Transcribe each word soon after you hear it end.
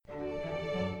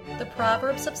The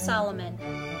Proverbs of Solomon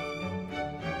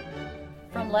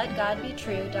from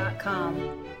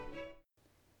LetGodBetrue.com.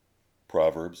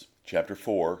 Proverbs chapter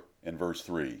 4 and verse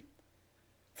 3.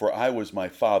 For I was my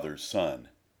father's son,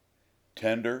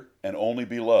 tender and only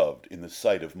beloved in the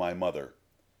sight of my mother.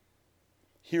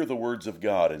 Hear the words of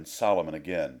God in Solomon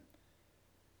again.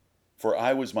 For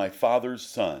I was my father's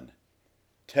son,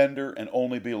 tender and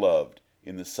only beloved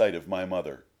in the sight of my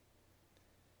mother.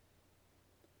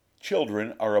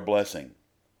 Children are a blessing,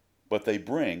 but they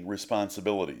bring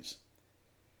responsibilities.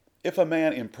 If a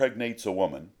man impregnates a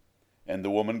woman, and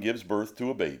the woman gives birth to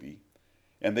a baby,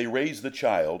 and they raise the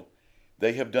child,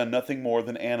 they have done nothing more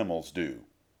than animals do.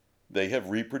 They have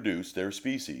reproduced their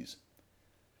species.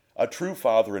 A true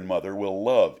father and mother will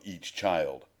love each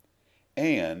child,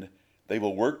 and they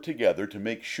will work together to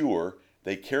make sure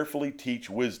they carefully teach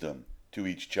wisdom to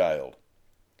each child.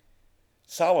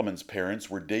 Solomon's parents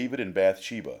were David and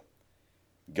Bathsheba.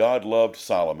 God loved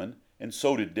Solomon, and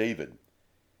so did David.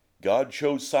 God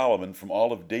chose Solomon from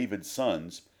all of David's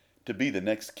sons to be the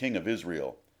next king of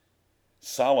Israel.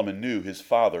 Solomon knew his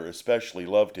father especially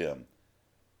loved him.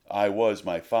 I was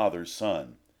my father's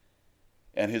son.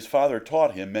 And his father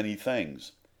taught him many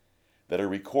things that are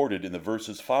recorded in the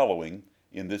verses following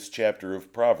in this chapter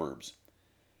of Proverbs.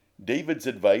 David's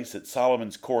advice at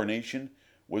Solomon's coronation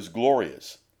was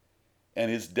glorious,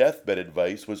 and his deathbed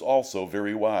advice was also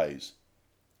very wise.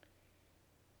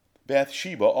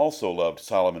 Bathsheba also loved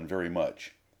Solomon very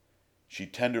much. She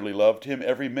tenderly loved him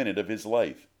every minute of his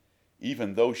life,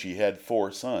 even though she had 4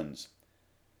 sons.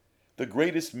 The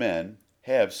greatest men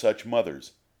have such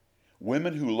mothers,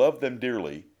 women who love them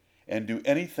dearly and do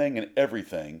anything and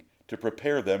everything to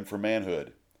prepare them for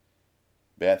manhood.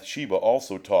 Bathsheba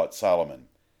also taught Solomon,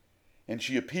 and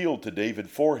she appealed to David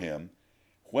for him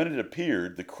when it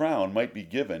appeared the crown might be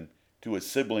given to a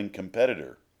sibling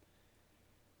competitor.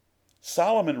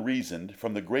 Solomon reasoned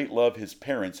from the great love his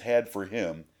parents had for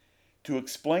him to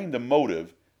explain the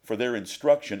motive for their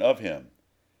instruction of him,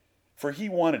 for he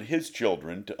wanted his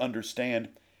children to understand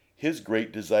his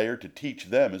great desire to teach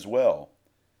them as well.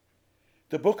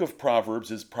 The book of Proverbs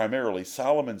is primarily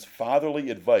Solomon's fatherly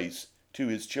advice to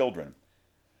his children,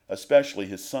 especially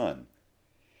his son,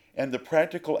 and the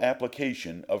practical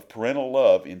application of parental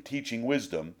love in teaching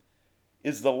wisdom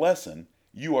is the lesson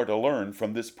you are to learn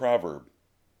from this proverb.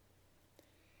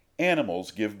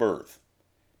 Animals give birth.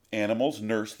 Animals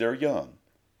nurse their young.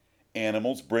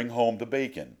 Animals bring home the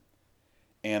bacon.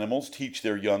 Animals teach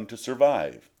their young to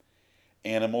survive.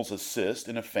 Animals assist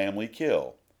in a family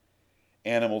kill.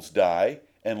 Animals die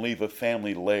and leave a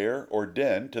family lair or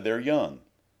den to their young.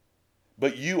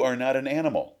 But you are not an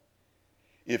animal.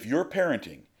 If your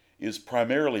parenting is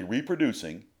primarily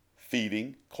reproducing,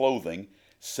 feeding, clothing,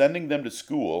 sending them to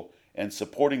school, and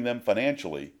supporting them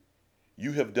financially,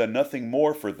 you have done nothing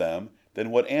more for them than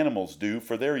what animals do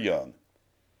for their young.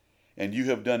 And you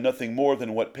have done nothing more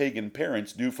than what pagan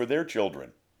parents do for their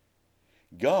children.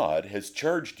 God has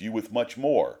charged you with much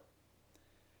more.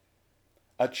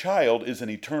 A child is an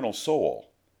eternal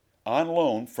soul, on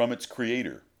loan from its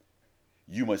Creator.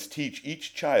 You must teach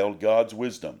each child God's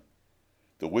wisdom,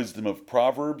 the wisdom of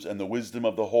Proverbs and the wisdom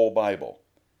of the whole Bible.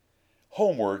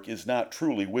 Homework is not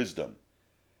truly wisdom.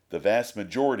 The vast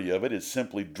majority of it is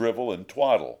simply drivel and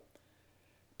twaddle.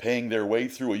 Paying their way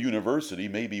through a university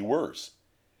may be worse.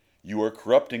 You are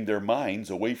corrupting their minds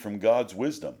away from God's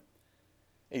wisdom.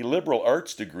 A liberal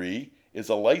arts degree is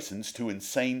a license to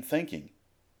insane thinking.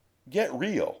 Get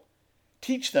real.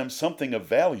 Teach them something of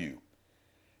value.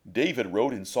 David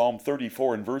wrote in Psalm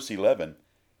 34 and verse 11,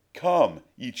 Come,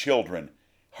 ye children,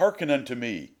 hearken unto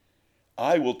me.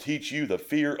 I will teach you the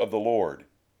fear of the Lord.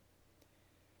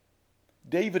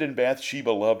 David and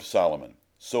Bathsheba loved Solomon,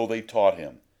 so they taught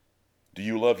him. Do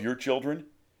you love your children?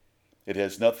 It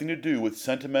has nothing to do with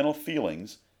sentimental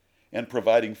feelings and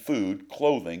providing food,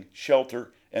 clothing,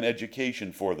 shelter, and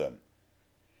education for them.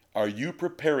 Are you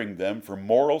preparing them for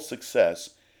moral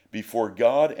success before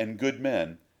God and good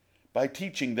men by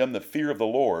teaching them the fear of the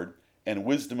Lord and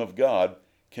wisdom of God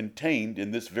contained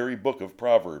in this very book of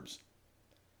Proverbs?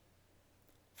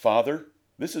 Father,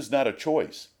 this is not a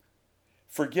choice.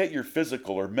 Forget your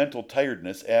physical or mental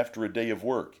tiredness after a day of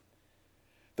work.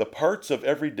 The parts of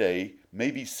every day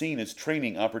may be seen as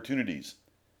training opportunities.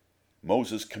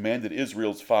 Moses commanded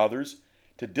Israel's fathers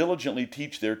to diligently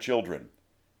teach their children,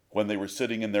 when they were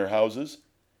sitting in their houses,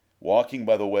 walking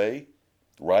by the way,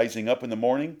 rising up in the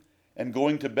morning, and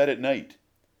going to bed at night.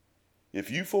 If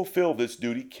you fulfill this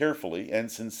duty carefully and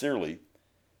sincerely,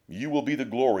 you will be the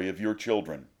glory of your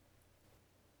children.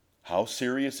 How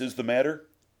serious is the matter?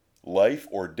 Life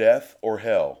or death or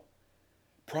hell?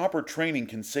 Proper training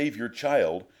can save your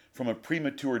child from a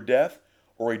premature death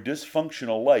or a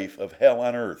dysfunctional life of hell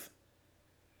on earth.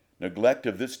 Neglect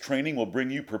of this training will bring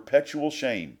you perpetual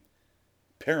shame.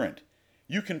 Parent,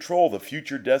 you control the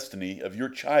future destiny of your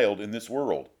child in this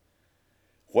world.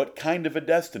 What kind of a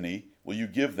destiny will you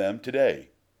give them today?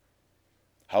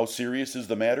 How serious is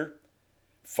the matter?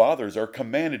 Fathers are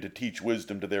commanded to teach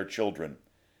wisdom to their children,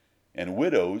 and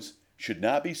widows should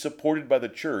not be supported by the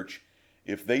church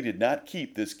if they did not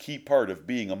keep this key part of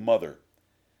being a mother.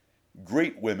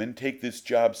 Great women take this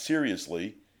job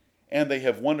seriously, and they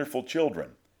have wonderful children,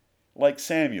 like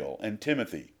Samuel and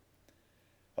Timothy.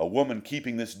 A woman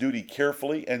keeping this duty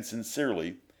carefully and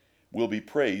sincerely will be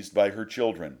praised by her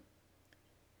children.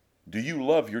 Do you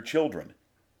love your children?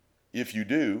 If you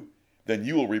do, then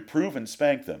you will reprove and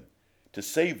spank them, to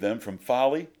save them from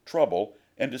folly, trouble,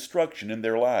 and destruction in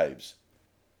their lives.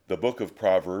 The book of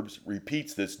Proverbs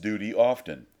repeats this duty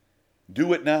often.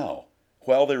 Do it now,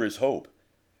 while there is hope.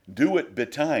 Do it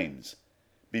betimes,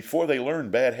 before they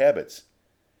learn bad habits.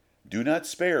 Do not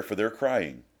spare for their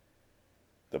crying.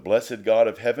 The blessed God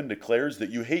of heaven declares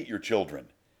that you hate your children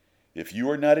if you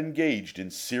are not engaged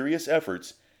in serious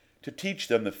efforts to teach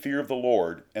them the fear of the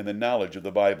Lord and the knowledge of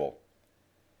the Bible.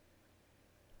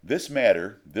 This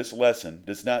lesson,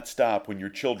 does not stop when your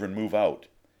children move out,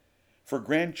 for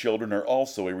grandchildren are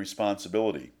also a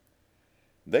responsibility.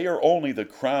 They are only the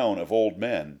crown of old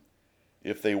men,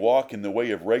 if they walk in the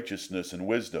way of righteousness and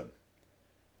wisdom.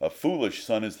 A foolish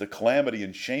son is the calamity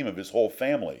and shame of his whole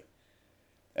family,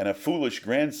 and a foolish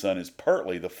grandson is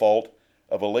partly the fault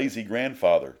of a lazy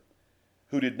grandfather,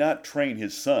 who did not train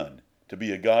his son to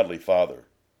be a godly father.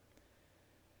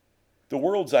 The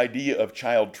world's idea of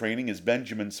child training is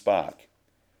Benjamin Spock.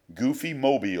 Goofy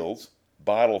mobiles,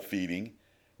 bottle feeding,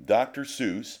 Dr.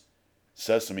 Seuss,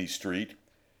 Sesame Street,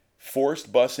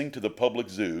 forced busing to the public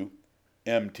zoo,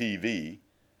 MTV,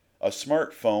 a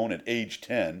smartphone at age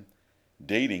 10,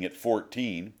 dating at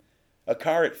 14, a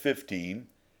car at 15,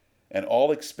 an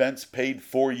all-expense-paid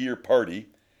 4-year party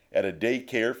at a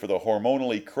daycare for the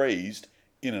hormonally crazed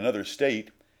in another state,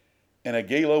 and a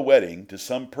gala wedding to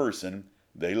some person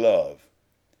they love.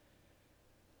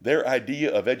 Their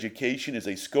idea of education is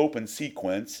a scope and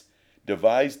sequence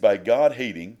devised by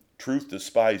God-hating,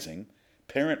 truth-despising,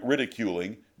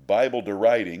 parent-ridiculing,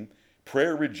 Bible-deriding,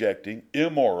 prayer-rejecting,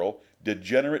 immoral,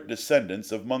 degenerate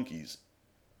descendants of monkeys.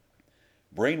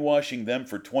 Brainwashing them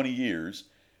for 20 years,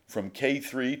 from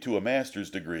K3 to a master's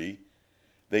degree,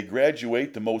 they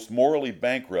graduate the most morally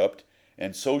bankrupt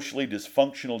and socially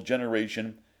dysfunctional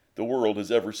generation the world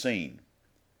has ever seen.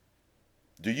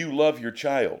 Do you love your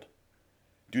child?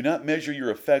 Do not measure your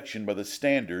affection by the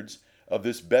standards of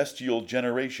this bestial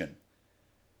generation.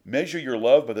 Measure your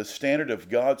love by the standard of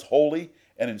God's holy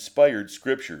and inspired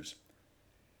scriptures.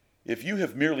 If you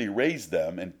have merely raised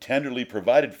them and tenderly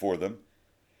provided for them,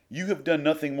 you have done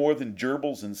nothing more than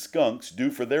gerbils and skunks do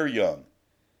for their young.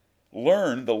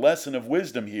 Learn the lesson of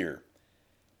wisdom here.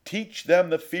 Teach them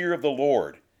the fear of the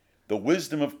Lord, the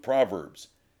wisdom of Proverbs,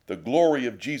 the glory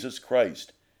of Jesus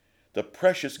Christ, the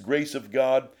precious grace of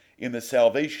God in the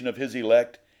salvation of His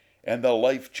elect, and the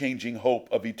life-changing hope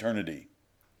of eternity.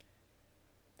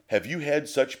 Have you had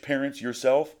such parents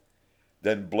yourself?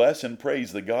 Then bless and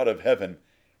praise the God of heaven,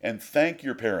 and thank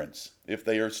your parents if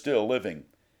they are still living.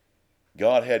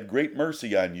 God had great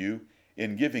mercy on you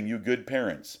in giving you good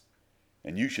parents,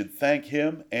 and you should thank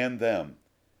Him and them.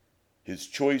 His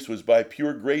choice was by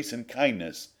pure grace and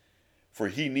kindness, for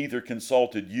He neither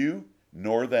consulted you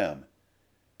nor them.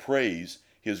 Praise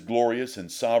His glorious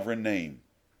and sovereign name.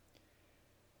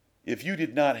 If you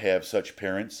did not have such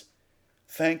parents,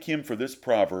 thank Him for this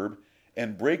proverb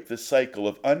and break the cycle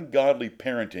of ungodly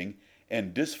parenting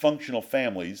and dysfunctional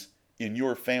families in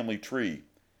your family tree.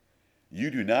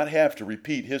 You do not have to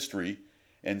repeat history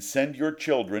and send your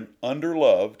children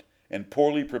underloved and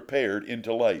poorly prepared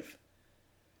into life.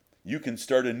 You can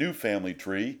start a new family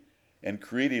tree and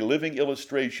create a living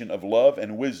illustration of love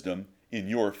and wisdom in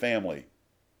your family.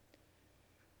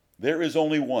 There is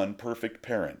only one perfect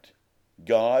parent,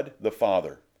 God the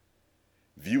Father.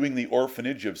 Viewing the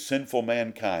orphanage of sinful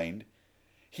mankind,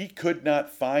 He could not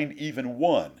find even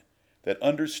one that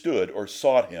understood or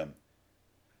sought Him.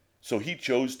 So He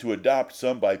chose to adopt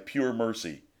some by pure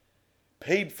mercy,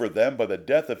 paid for them by the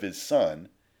death of His Son,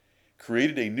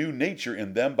 created a new nature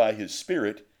in them by His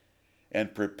Spirit,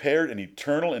 and prepared an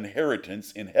eternal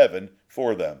inheritance in heaven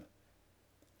for them.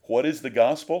 What is the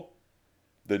gospel?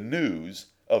 The news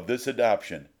of this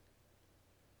adoption.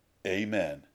 Amen.